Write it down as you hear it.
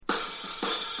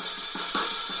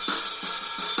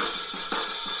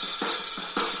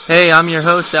Hey, I'm your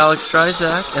host, Alex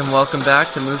Stryzak, and welcome back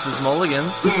to Moose's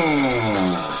Mulligans.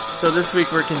 So this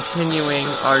week we're continuing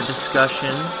our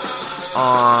discussion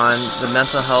on the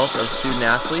mental health of student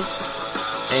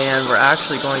athletes, and we're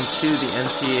actually going to the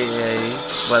NCAA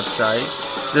website.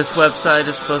 This website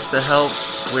is supposed to help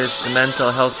with the mental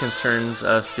health concerns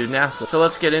of student athletes. So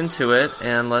let's get into it,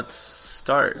 and let's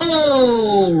start.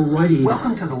 Alrighty.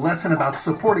 Welcome to the lesson about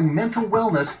supporting mental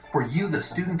wellness for you, the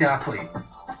student athlete.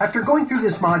 After going through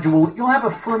this module, you'll have a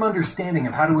firm understanding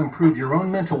of how to improve your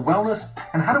own mental wellness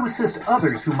and how to assist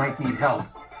others who might need help.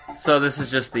 So this is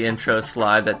just the intro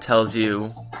slide that tells you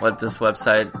what this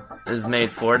website is made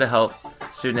for, to help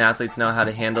student athletes know how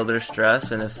to handle their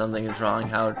stress and if something is wrong,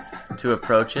 how to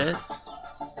approach it.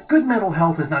 Good mental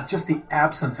health is not just the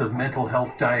absence of mental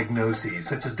health diagnoses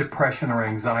such as depression or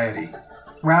anxiety.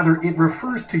 Rather, it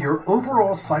refers to your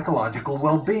overall psychological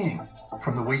well-being,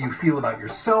 from the way you feel about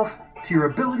yourself to your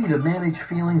ability to manage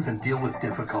feelings and deal with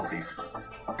difficulties.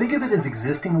 Think of it as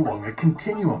existing along a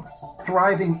continuum.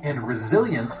 Thriving and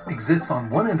resilience exists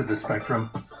on one end of the spectrum,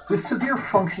 with severe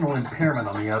functional impairment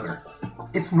on the other.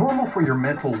 It's normal for your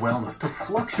mental wellness to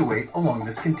fluctuate along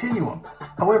this continuum.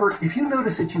 However, if you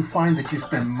notice that you find that you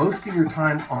spend most of your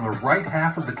time on the right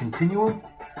half of the continuum,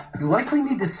 you likely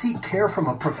need to seek care from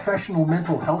a professional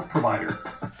mental health provider.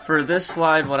 For this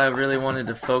slide, what I really wanted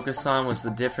to focus on was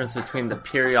the difference between the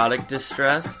periodic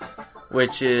distress,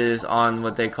 which is on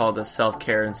what they call the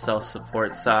self-care and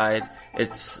self-support side.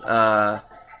 It's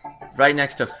right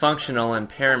next to functional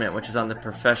impairment, which is on the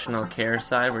professional care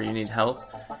side where you need help.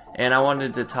 And I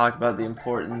wanted to talk about the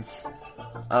importance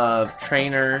of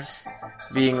trainers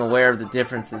being aware of the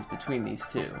differences between these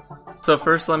two. So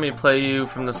first, let me play you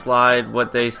from the slide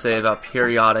what they say about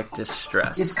periodic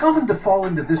distress. It's common to fall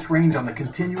into this range on the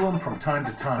continuum from time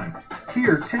to time.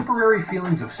 Here, temporary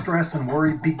feelings of stress and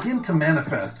worry begin to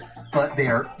manifest, but they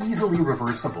are easily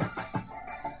reversible.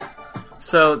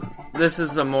 So this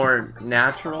is a more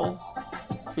natural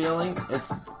feeling.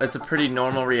 It's a pretty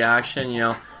normal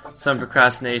reaction, some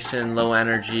procrastination, low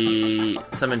energy,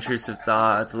 some intrusive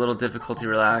thoughts, a little difficulty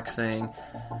relaxing,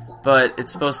 but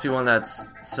it's supposed to be one that's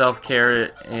self-care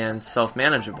and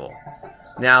self-manageable.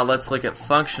 Now let's look at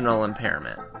functional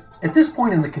impairment. At this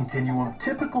point in the continuum,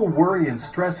 typical worry and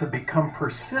stress have become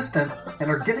persistent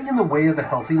and are getting in the way of a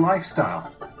healthy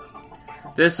lifestyle.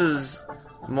 This is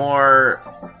more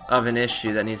of an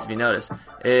issue that needs to be noticed.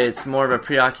 It's more of a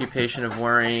preoccupation of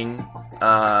worrying,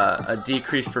 a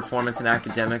decreased performance in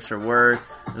academics or work,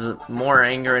 there's more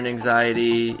anger and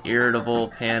anxiety, irritable,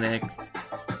 panic.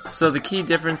 So the key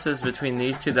differences between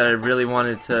these two that I really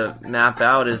wanted to map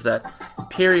out is that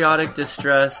periodic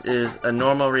distress is a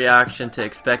normal reaction to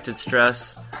expected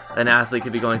stress. An athlete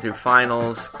could be going through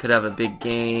finals, could have a big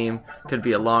game, could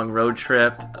be a long road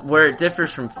trip. Where it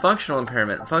differs from functional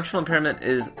impairment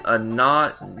is a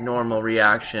not normal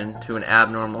reaction to an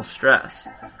abnormal stress.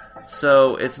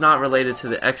 So it's not related to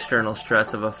the external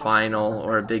stress of a final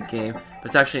or a big game, but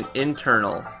it's actually an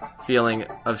internal feeling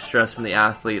of stress from the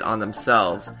athlete on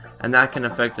themselves, and that can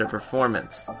affect their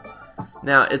performance.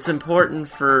 Now, it's important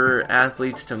for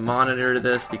athletes to monitor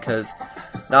this because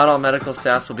not all medical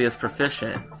staffs will be as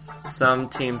proficient. Some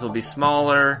teams will be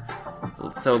smaller,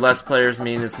 so less players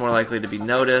mean it's more likely to be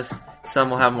noticed.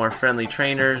 Some will have more friendly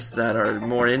trainers that are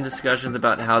more in discussions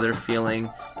about how they're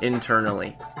feeling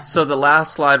internally. So the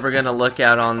last slide we're going to look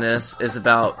at on this is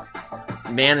about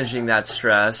managing that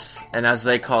stress, and as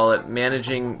they call it,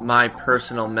 managing my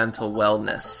personal mental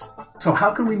wellness. So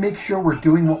how can we make sure we're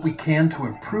doing what we can to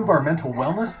improve our mental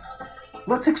wellness?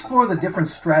 Let's explore the different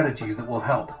strategies that will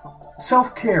help.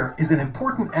 Self-care is an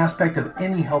important aspect of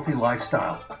any healthy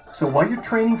lifestyle. So while you're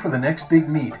training for the next big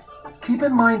meet, keep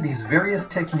in mind these various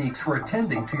techniques for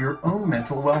attending to your own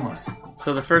mental wellness.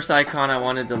 So the first icon I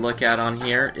wanted to look at on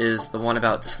here is the one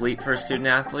about sleep for a student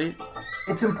athlete.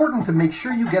 It's important to make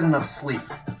sure you get enough sleep.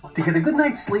 To get a good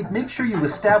night's sleep, make sure you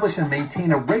establish and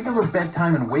maintain a regular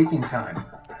bedtime and waking time.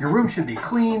 Your room should be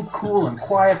clean, cool, and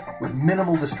quiet with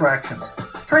minimal distractions.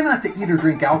 Try not to eat or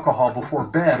drink alcohol before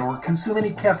bed or consume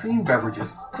any caffeine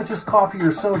beverages, such as coffee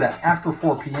or soda, after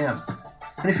 4 p.m.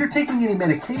 And if you're taking any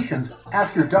medications,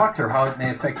 ask your doctor how it may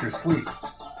affect your sleep.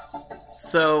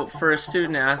 So for a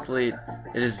student athlete,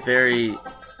 it is very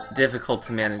difficult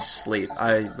to manage sleep.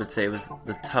 I would say it was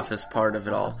the toughest part of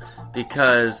it all,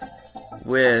 because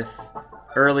with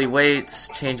early weights,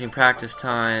 changing practice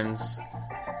times,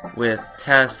 with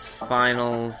tests,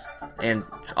 finals, and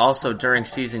also during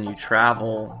season you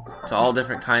travel to all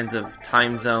different kinds of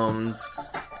time zones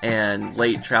and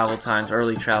late travel times,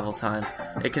 early travel times,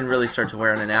 it can really start to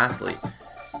wear on an athlete.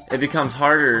 It becomes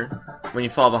harder when you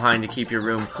fall behind to keep your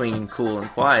room clean, cool, and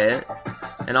quiet,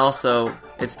 And also,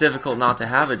 it's difficult not to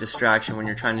have a distraction when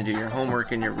you're trying to do your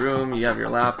homework in your room, you have your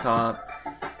laptop.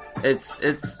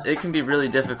 It can be really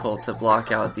difficult to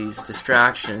block out these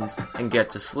distractions and get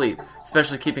to sleep,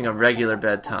 especially keeping a regular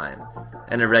bedtime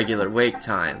and a regular wake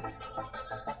time.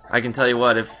 I can tell you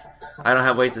what, if I don't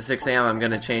have wake to 6 a.m., I'm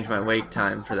going to change my wake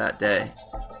time for that day.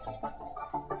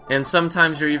 And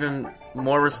sometimes you're even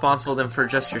more responsible than for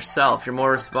just yourself. You're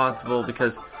more responsible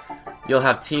because you'll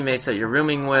have teammates that you're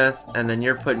rooming with, and then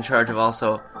you're put in charge of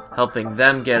also helping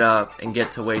them get up and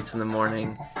get to weights in the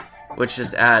morning, which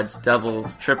just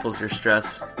doubles, triples your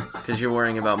stress because you're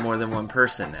worrying about more than one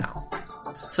person now.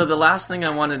 So the last thing I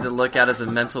wanted to look at as a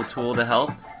mental tool to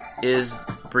help is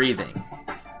breathing.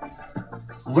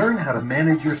 Learn how to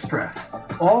manage your stress.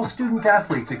 All student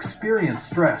athletes experience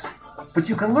stress, but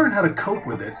you can learn how to cope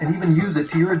with it and even use it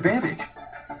to your advantage.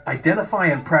 Identify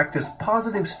and practice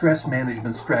positive stress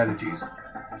management strategies.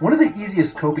 One of the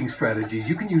easiest coping strategies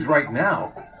you can use right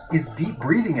now is deep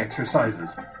breathing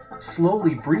exercises.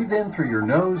 Slowly breathe in through your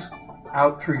nose,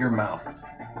 out through your mouth.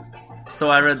 So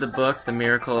I read the book, The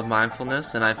Miracle of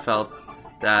Mindfulness, and I felt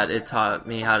that it taught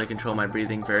me how to control my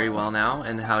breathing very well now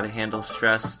and how to handle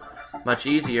stress much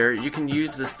easier. You can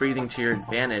use this breathing to your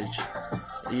advantage.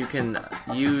 You can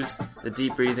use the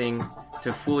deep breathing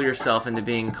to fool yourself into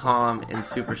being calm in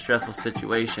super stressful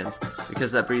situations,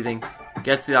 because that breathing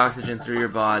gets the oxygen through your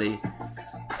body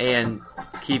and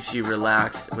keeps you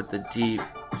relaxed with the deep,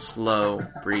 slow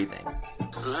breathing.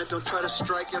 Alright, don't try to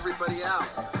strike everybody out.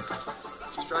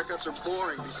 Strikeouts are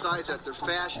boring. Besides that, they're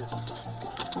fascist.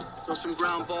 Throw some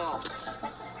ground ball.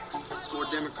 It's more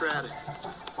democratic.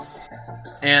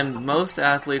 And most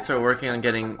athletes are working on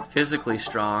getting physically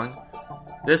strong.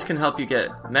 This can help you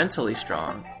get mentally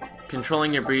strong.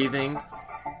 Controlling your breathing,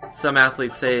 some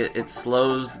athletes say it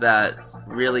slows that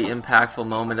really impactful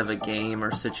moment of a game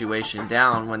or situation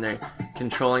down when they're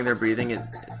controlling their breathing. It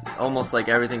almost like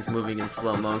everything's moving in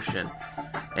slow motion.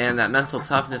 And that mental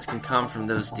toughness can come from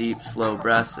those deep, slow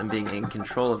breaths and being in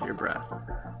control of your breath.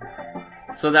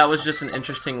 So that was just an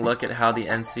interesting look at how the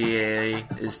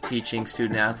NCAA is teaching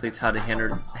student athletes how to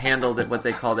handle what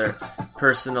they call their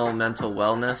personal mental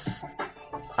wellness.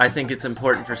 I think it's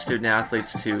important for student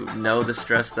athletes to know the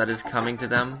stress that is coming to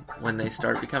them when they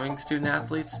start becoming student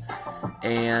athletes,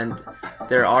 and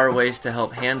there are ways to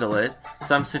help handle it.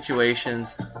 Some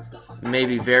situations may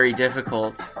be very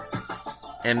difficult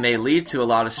and may lead to a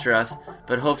lot of stress,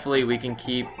 but hopefully we can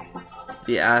keep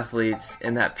the athletes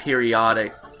in that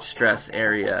periodic stress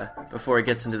area before it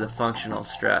gets into the functional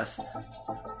stress.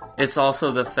 It's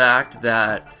also the fact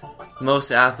that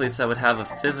most athletes that would have a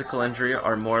physical injury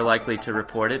are more likely to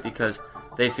report it because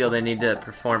they feel they need to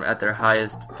perform at their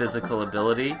highest physical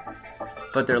ability,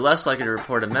 but they're less likely to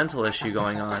report a mental issue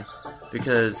going on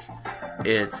because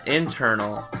it's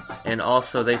internal, and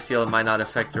also they feel it might not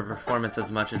affect their performance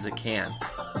as much as it can.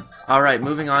 Alright,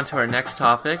 moving on to our next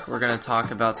topic, we're going to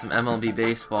talk about some MLB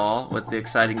baseball with the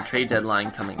exciting trade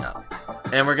deadline coming up.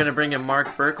 And we're going to bring in Mark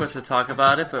Berquist to talk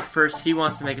about it, but first he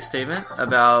wants to make a statement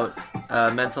about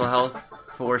mental health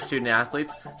for student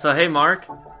athletes. So hey Mark.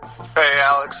 Hey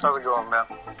Alex, how's it going, man?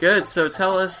 Good, so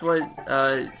tell us what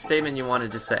statement you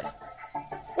wanted to say.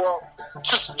 Well,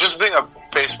 just being a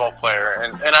baseball player,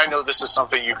 and I know this is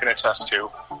something you can attest to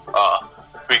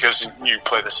because you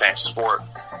play the same sport.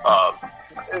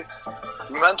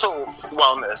 Mental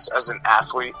wellness as an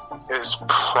athlete is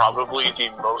probably the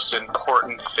most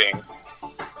important thing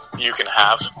you can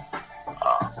have,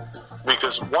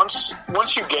 because once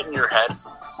you get in your head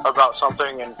about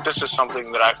something, and this is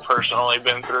something that I've personally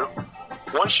been through,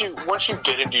 once you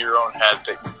get into your own head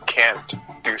that you can't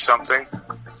do something,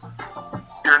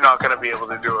 you're not going to be able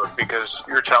to do it because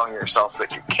you're telling yourself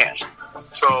that you can't.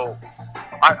 So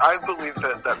I believe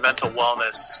that mental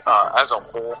wellness as a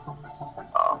whole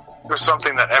is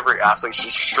something that every athlete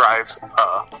should strive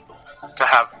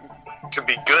to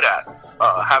be good at,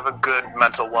 have a good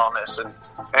mental wellness,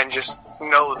 and just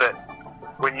know that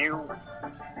when you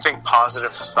think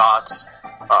positive thoughts,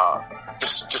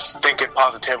 just thinking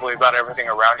positively about everything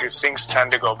around you, things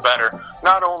tend to go better,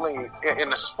 not only in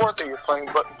the sport that you're playing,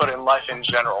 but in life in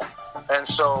general. And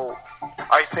so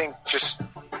I think just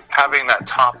having that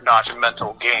top-notch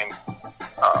mental game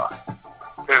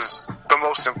is the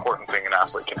most important thing an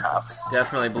athlete can have.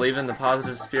 Definitely believe in the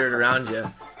positive spirit around you.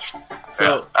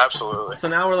 So, yeah, absolutely. So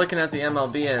now we're looking at the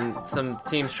MLB and some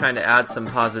teams trying to add some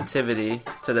positivity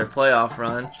to their playoff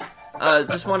run.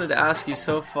 Just wanted to ask you,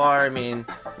 so far, I mean,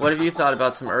 what have you thought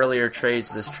about some earlier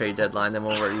trades this trade deadline than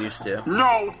what we're used to?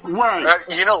 No way!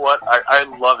 You know what? I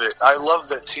love it. I love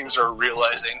that teams are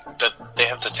realizing that they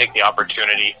have to take the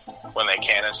opportunity when they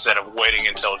can instead of waiting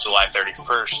until July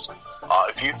 31st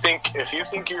If you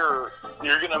think you're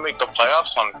going to make the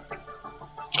playoffs on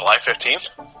July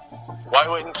 15th, why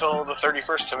wait until the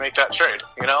 31st to make that trade?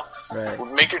 You know,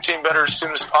 Right. Make your team better as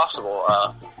soon as possible.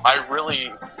 I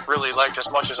really liked,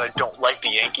 as much as I don't like the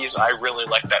Yankees, I really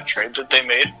liked that trade that they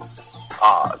made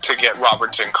to get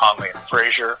Robertson, Conley, and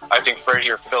Frazier. I think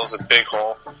Frazier fills a big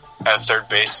hole at third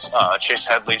base. Chase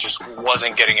Headley just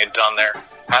wasn't getting it done there.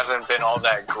 Hasn't been all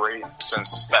that great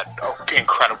since that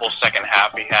incredible second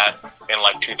half he had in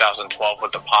like 2012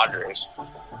 with the Padres.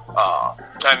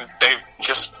 And they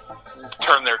just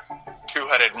turned their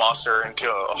two-headed monster into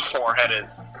a four-headed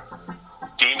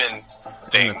demon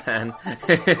thing. Pen.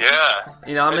 Yeah,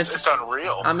 You know, it's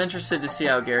unreal. I'm interested to see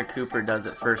how Garrett Cooper does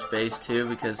at first base too,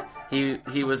 because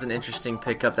he was an interesting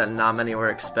pickup that not many were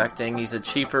expecting. He's a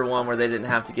cheaper one where they didn't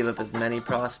have to give up as many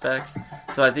prospects,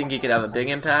 so I think he could have a big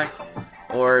impact.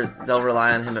 Or they'll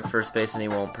rely on him at first base and he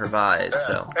won't provide.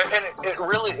 So, and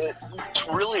it's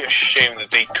really a shame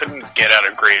that they couldn't get out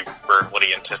of Graveberg what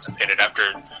he anticipated after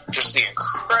just the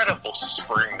incredible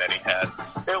spring that he had.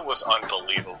 It was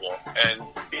unbelievable, and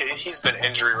he's been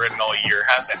injury ridden all year,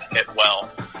 hasn't hit well.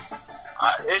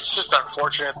 It's just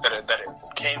unfortunate that it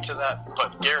came to that.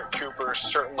 But Garrett Cooper is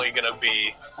certainly going to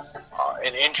be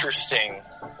an interesting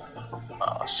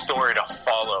story to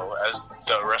follow as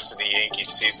the rest of the Yankees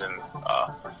season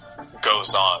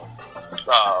goes on.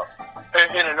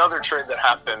 In another trade that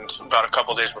happened about a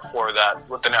couple days before that,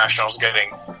 with the Nationals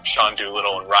getting Sean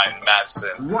Doolittle and Ryan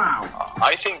Madson, Wow.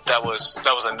 I think that was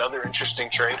another interesting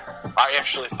trade. I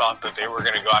actually thought that they were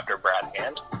going to go after Brad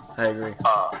Hand, I agree.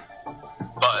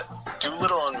 but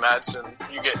Doolittle and Madson,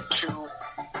 you get two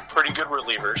pretty good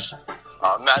relievers.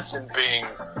 Madson being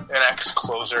an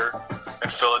ex-closer in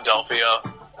Philadelphia,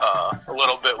 a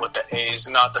little bit with the A's,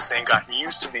 not the same guy he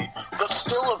used to be, but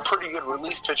still a pretty good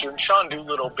relief pitcher. And Sean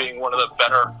Doolittle being one of the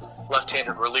better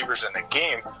left-handed relievers in the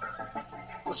game.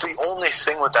 The only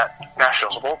thing with that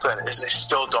Nationals bullpen is they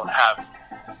still don't have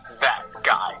that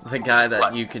guy. The guy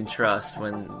that you can trust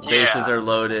when bases are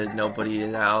loaded, nobody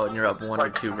is out, and you're up one or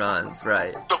two runs.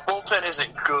 Right. The bullpen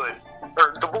isn't good,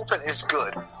 or the bullpen is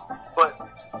good, but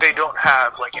they don't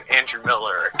have like an Andrew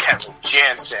Miller, a Kevin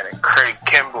Jansen, and Craig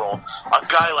Kimbrell, a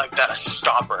guy like that, a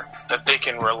stopper that they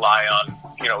can rely on,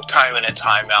 you know, time in and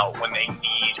time out when they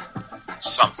need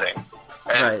something.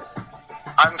 And Right.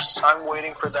 I'm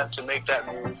waiting for them to make that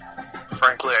move.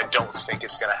 Frankly, I don't think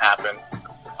it's going to happen.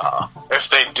 If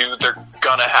they do, they're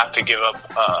going to have to give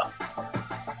up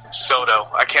Soto.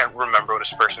 I can't remember what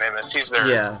his first name is. He's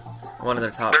their one of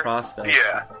their top prospects.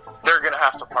 Yeah, they're going to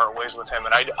have to part ways with him,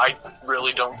 and I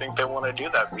really don't think they want to do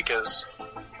that because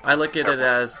I look at it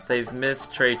as they've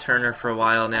missed Trey Turner for a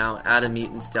while now. Adam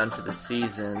Eaton's done for the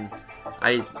season.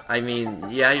 I mean,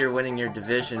 yeah, you're winning your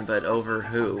division, but over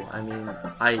who? I mean,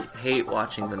 I hate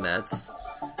watching the Mets.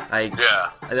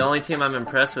 The only team I'm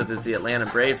impressed with is the Atlanta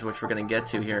Braves, which we're going to get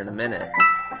to here in a minute.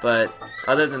 But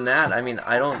other than that, I mean,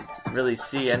 I don't really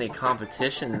see any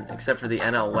competition except for the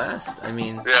NL West. I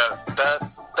mean, yeah,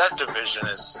 that division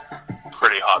is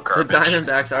pretty hot the garbage.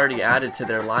 Diamondbacks already added to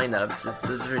their lineup. This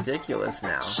is ridiculous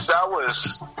now.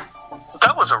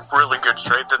 That was a really good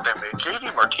trade that they made.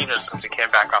 JD Martinez, since he came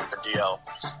back off the DL,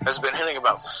 has been hitting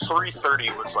about 330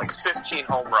 with like 15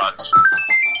 home runs.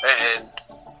 And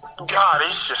God,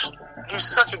 he's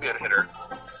such a good hitter.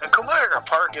 And Comerica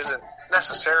Park isn't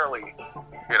necessarily,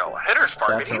 you know, a hitter's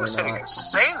park. Definitely He was hitting not.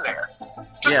 insane there.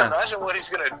 Just Yeah. imagine what he's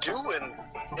going to do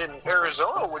in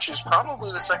Arizona, which is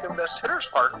probably the second best hitter's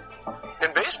park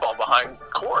in baseball behind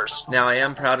Coors. Now, I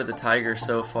am proud of the Tigers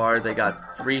so far. They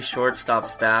got 3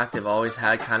 shortstops back. They've always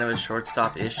had kind of a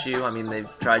shortstop issue. I mean, they've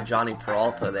tried Johnny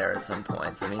Peralta there at some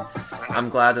points. I mean, I'm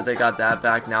glad that they got that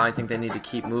back. Now I think they need to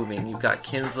keep moving. You've got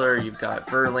Kinsler, you've got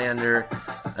Verlander.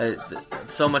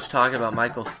 So much talk about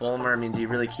Michael Fulmer. I mean, do you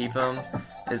really keep him?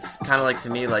 It's kind of like, to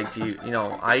me, like,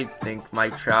 I think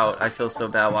Mike Trout, I feel so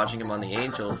bad watching him on the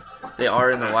Angels. They are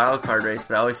in the wild card race,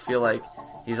 but I always feel like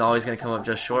he's always going to come up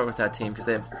just short with that team because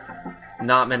they have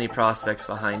not many prospects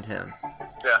behind him.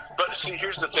 Yeah, but see,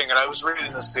 here's the thing, and I was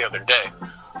reading this the other day.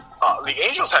 The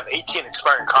Angels have 18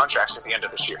 expiring contracts at the end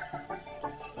of this year.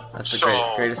 That's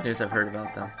the greatest news I've heard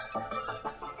about them.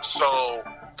 So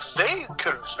they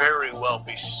could very well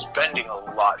be spending a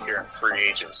lot here in free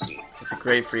agency. It's a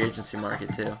great free agency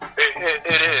market, too.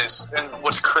 It is, and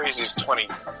what's crazy is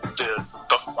the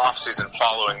offseason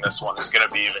following this one is going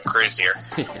to be even crazier,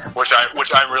 Yes.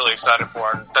 which I'm really excited for,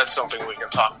 and that's something we can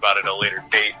talk about at a later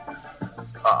date,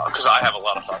 because I have a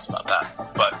lot of thoughts about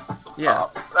that. But Yeah.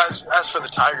 as for the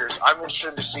Tigers, I'm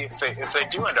interested to see if they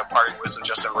do end up parting with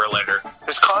Justin Verlander.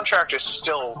 His contract is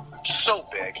still so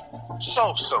big,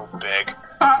 so big.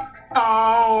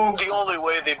 Oh. The only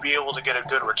way they'd be able to get a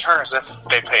good return is if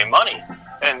they pay money.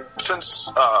 And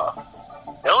since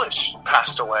Illich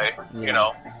passed away, you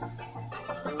know,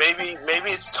 maybe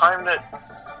it's time to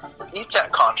eat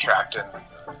that contract and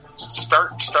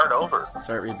start over.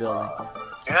 Start rebuilding.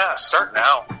 Yeah, start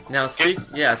now. Now,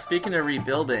 speaking of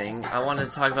rebuilding, I wanted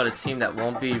to talk about a team that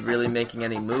won't be really making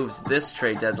any moves this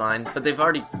trade deadline, but they've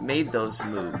already made those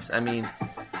moves. I mean,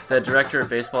 the director of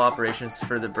baseball operations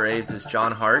for the Braves is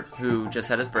John Hart, who just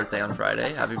had his birthday on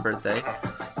Friday. Happy birthday.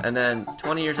 And then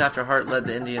 20 years after Hart led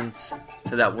the Indians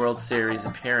to that World Series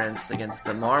appearance against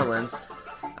the Marlins,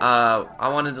 I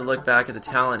wanted to look back at the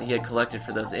talent he had collected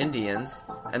for those Indians,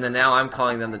 and then now I'm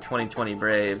calling them the 2020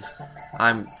 Braves.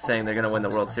 I'm saying they're going to win the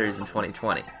World Series in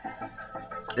 2020.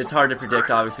 It's hard to predict,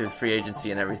 obviously, with free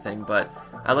agency and everything, but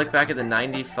I look back at the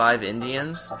 95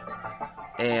 Indians,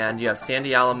 and you have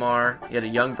Sandy Alomar, you had a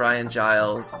young Brian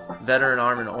Giles, veteran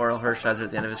arm and Orel Hershiser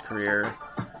at the end of his career,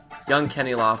 young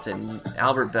Kenny Lofton,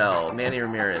 Albert Bell, Manny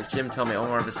Ramirez, Jim Thome,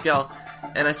 Omar Vizquel,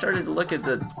 and I started to look at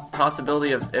the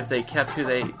possibility of if they kept who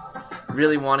they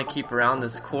really want to keep around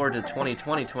this core to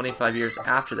 2020, 25 years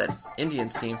after that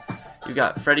Indians team. You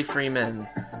got Freddie Freeman,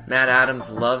 Matt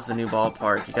Adams loves the new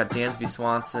ballpark. You got Dansby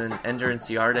Swanson, Ender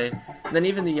Inciarte, and then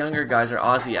even the younger guys are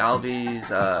Ozzie Albies,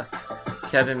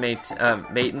 Kevin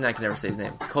Mayton, I can never say his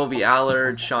name, Colby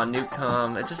Allard, Sean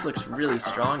Newcomb. It just looks really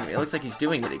strong to me. It looks like he's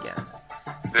doing it again.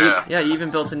 Yeah. He even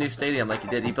built a new stadium like he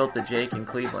did. He built the Jake in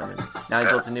Cleveland, and now he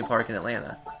built a new park in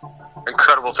Atlanta.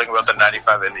 Incredible thing about the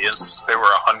 95 Indians, they were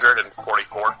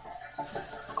 144.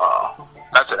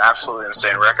 That's an absolutely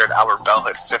insane record. Albert Bell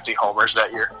hit 50 homers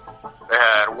that year. They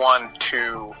had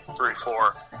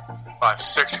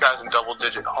 6 guys in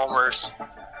double-digit homers,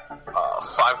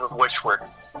 5 of which were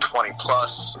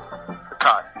 20-plus.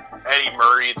 Got Eddie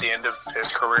Murray at the end of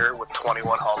his career with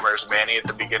 21 homers, Manny at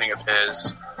the beginning of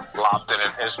his, Lofton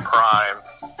in his prime,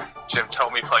 Jim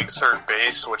Thome playing third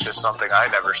base, which is something I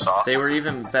never saw. They were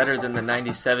even better than the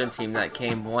 97 team that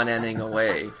came one inning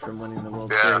away from winning the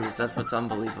World Series. That's what's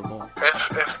unbelievable.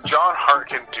 If John Hart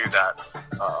can do that,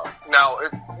 now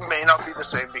it may not be the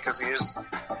same because he is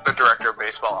the director of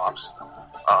baseball ops,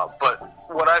 but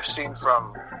what I've seen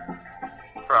from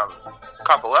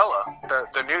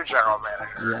Capalella, the new general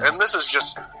manager, and this is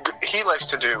just, he likes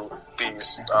to do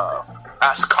these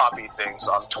ask copy things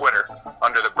on Twitter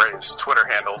under the Braves Twitter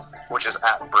handle, which is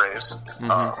 @Braves,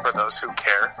 for those who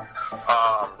care.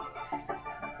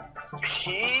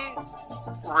 He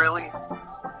really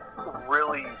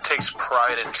takes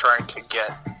pride in trying to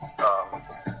get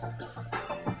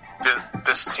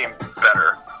this team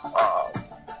better.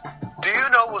 Do you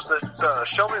know, was the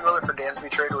Shelby Miller for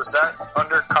Dansby trade, was that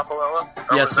under Capalella?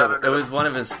 Yes, it was one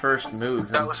of his first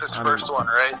moves. That was his first one,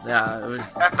 right? Yeah, it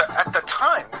was. At the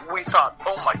time, we thought,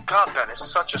 oh my God, that is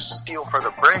such a steal for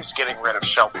the Braves, getting rid of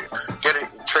Shelby,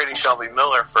 trading Shelby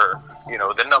Miller for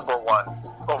the number 1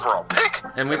 overall pick.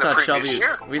 And we thought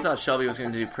Shelby was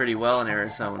going to do pretty well in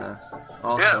Arizona.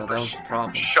 Also, that was the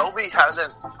problem. Shelby has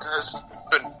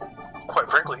been, quite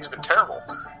frankly, he's been terrible.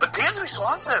 But Dansby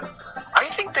Swanson, I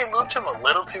think they moved him a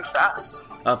little too fast.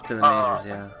 Up to the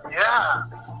majors, Yeah,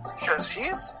 because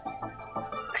he's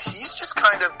just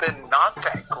kind of been not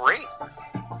that great.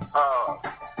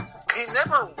 He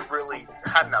never really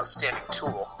had an outstanding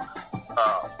tool.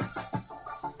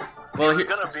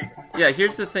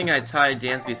 Here's the thing I tied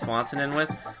Dansby Swanson in with.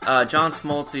 John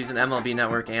Smoltz, he's an MLB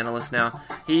Network analyst now.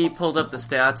 He pulled up the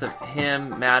stats of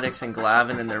him, Maddox, and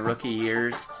Glavine in their rookie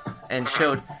years and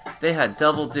showed they had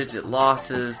double-digit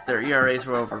losses. Their ERAs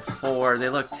were over 4. They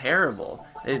looked terrible.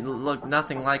 They looked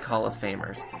nothing like Hall of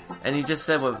Famers. And he just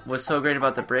said what was so great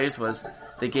about the Braves was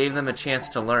they gave them a chance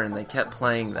to learn. They kept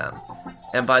playing them.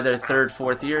 And by their 3rd,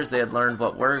 4th years, they had learned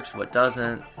what works, what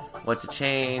doesn't, what to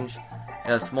change.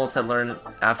 Smoltz had learned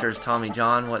after his Tommy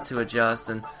John what to adjust.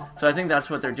 And so I think that's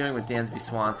what they're doing with Dansby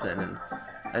Swanson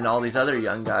and all these other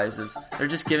young guys is they're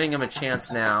just giving him a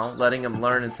chance now, letting him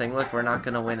learn and saying, look, we're not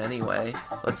going to win anyway.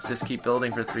 Let's just keep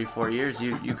building for 3-4 years.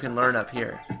 You can learn up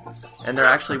here. And they're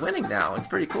actually winning now. It's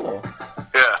pretty cool.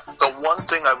 Yeah. The one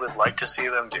thing I would like to see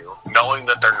them do, knowing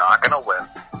that they're not going to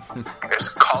win, is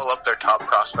call up their top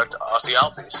prospect, Ozzie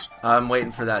Albies. I'm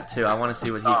waiting for that, too. I want to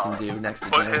see what he can do next to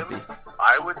Dansby.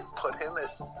 I would put him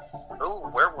at...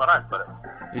 where would I put him?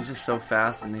 He's just so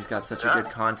fast, and he's got such a good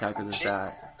contact with his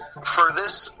bat. For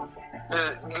this,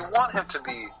 you want him to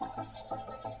be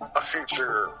a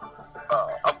future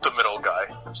up-the-middle guy,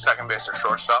 second base or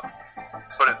shortstop.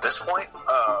 But at this point,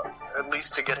 at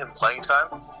least to get him playing time,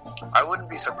 I wouldn't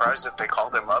be surprised if they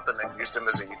called him up and then used him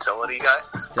as a utility guy.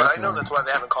 Definitely. But I know that's why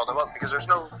they haven't called him up, because there's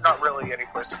not really any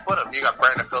place to put him. You got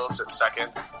Brandon Phillips at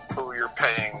second, who you're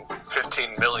paying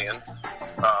 $15 million.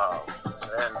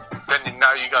 And then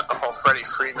now you got the whole Freddie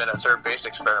Freeman at third base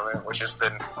experiment, which has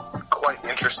been quite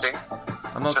interesting,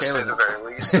 I'm okay to say with the it.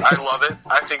 very least. I love it.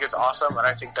 I think it's awesome, and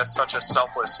I think that's such a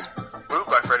selfless move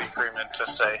by Freddie Freeman to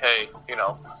say, hey,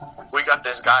 we got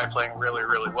this guy playing really,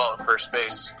 really well at first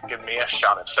base. Give me a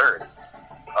shot at third.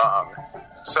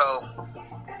 So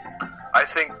I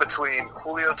think between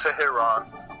Julio Teheran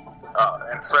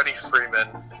and Freddie Freeman,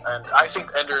 and I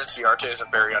think Ender Inciarte is a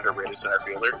very underrated center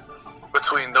fielder.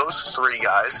 Between those three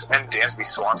guys and Dansby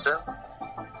Swanson,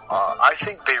 I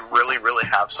think they really, really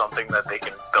have something that they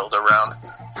can build around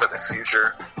for the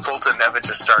future. Fulton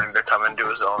Nevich is starting to come into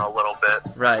his own a little bit.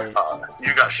 Right.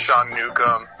 You got Sean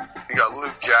Newcomb. You got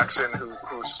Luke Jackson,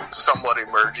 who's somewhat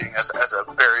emerging as a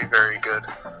very, very good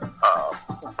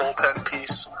bullpen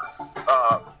piece.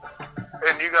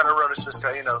 And you got Arodys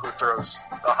Vizcaíno, who throws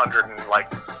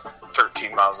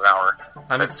 113 miles an hour.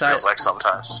 I'm it excited. Feels like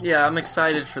sometimes. Yeah, I'm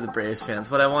excited for the Braves fans.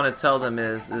 What I want to tell them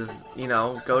is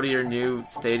go to your new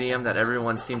stadium that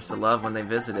everyone seems to love when they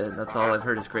visit it. That's all I've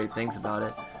heard is great things about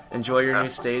it. Enjoy your new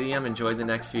stadium. Enjoy the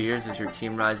next few years as your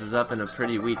team rises up in a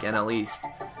pretty weak NL East.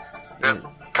 Yep.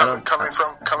 Coming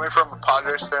from a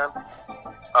Padres fan,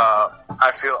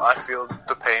 I feel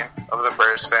the pain of the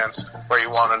Braves fans, where you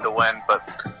want them to win, but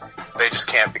they just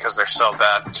can't because they're so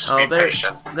bad. Just be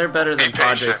patient. They're better than Be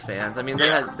Padres patient. fans. I mean, they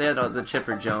had the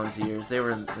Chipper Jones years. They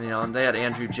were, and they had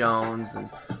Andrew Jones, and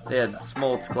they had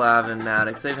Smoltz, Glavine,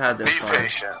 Maddox. They've had their Be fun.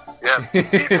 patient. Yeah, be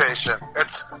patient.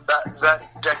 It's that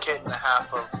decade and a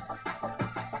half of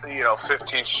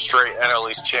 15 straight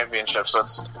NL East championships.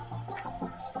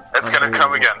 It's going to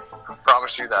come again. I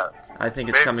promise you that. I think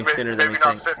it's coming sooner than we think.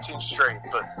 Maybe not 15 straight,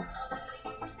 but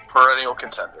perennial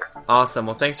contender. Awesome.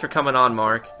 Well, thanks for coming on,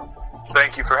 Mark.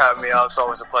 Thank you for having me, Alex.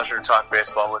 Always a pleasure to talk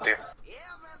baseball with you.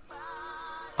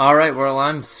 All right, well,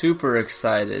 I'm super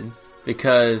excited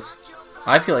because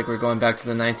I feel like we're going back to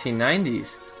the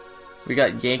 1990s. We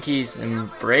got Yankees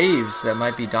and Braves that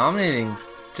might be dominating,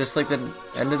 just like the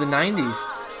end of the 90s.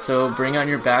 So bring on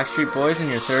your Backstreet Boys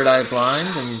and your Third Eye Blind,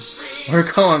 and we're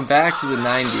going back to the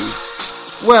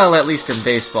 90s. Well, at least in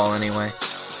baseball, anyway.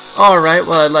 Alright,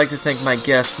 well, I'd like to thank my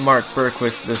guest, Mark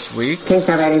Berquist, this week. Thank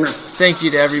you very much. Thank you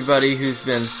to everybody who's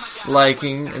been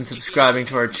liking and subscribing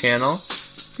to our channel.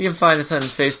 You can find us on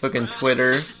Facebook and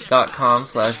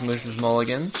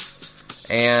Twitter.com/MoosesMulligans.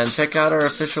 And check out our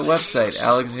official website,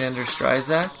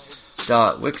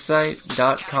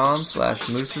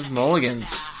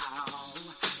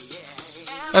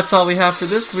 alexanderstryzak.wixsite.com/MoosesMulligans. That's all we have for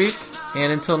this week.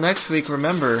 And until next week,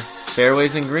 remember,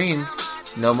 fairways and greens,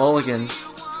 no mulligans.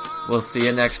 We'll see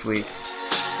you next week.